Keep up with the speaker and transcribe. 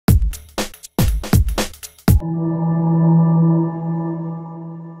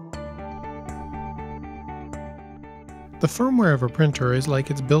The firmware of a printer is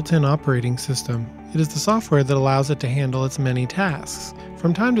like its built-in operating system. It is the software that allows it to handle its many tasks.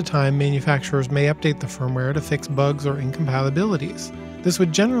 From time to time, manufacturers may update the firmware to fix bugs or incompatibilities. This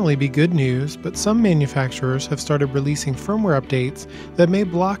would generally be good news, but some manufacturers have started releasing firmware updates that may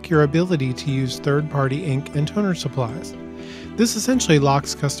block your ability to use third-party ink and toner supplies. This essentially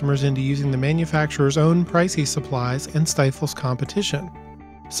locks customers into using the manufacturer's own pricey supplies and stifles competition.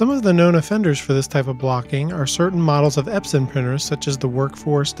 Some of the known offenders for this type of blocking are certain models of Epson printers such as the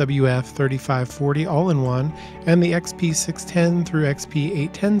Workforce WF3540 All-in-One and the XP610 through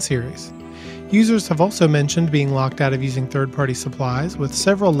XP810 series. Users have also mentioned being locked out of using third-party supplies with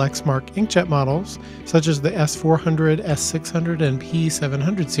several Lexmark inkjet models such as the S400, S600, and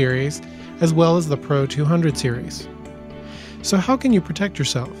P700 series, as well as the Pro 200 series. So how can you protect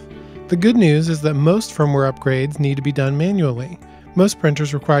yourself? The good news is that most firmware upgrades need to be done manually. Most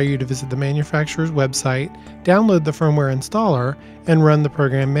printers require you to visit the manufacturer's website, download the firmware installer, and run the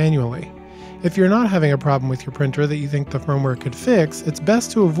program manually. If you're not having a problem with your printer that you think the firmware could fix, it's best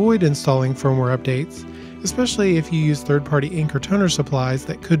to avoid installing firmware updates, especially if you use third-party ink or toner supplies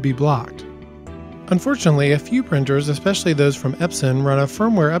that could be blocked. Unfortunately, a few printers, especially those from Epson, run a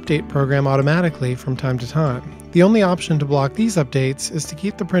firmware update program automatically from time to time. The only option to block these updates is to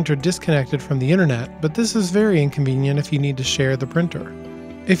keep the printer disconnected from the internet, but this is very inconvenient if you need to share the printer.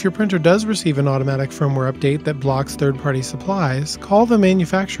 If your printer does receive an automatic firmware update that blocks third-party supplies, call the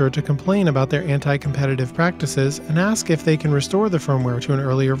manufacturer to complain about their anti-competitive practices and ask if they can restore the firmware to an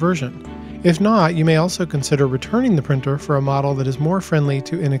earlier version. If not, you may also consider returning the printer for a model that is more friendly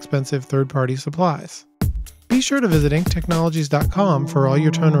to inexpensive third-party supplies. Be sure to visit inktechnologies.com for all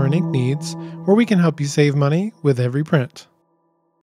your toner and ink needs, where we can help you save money with every print.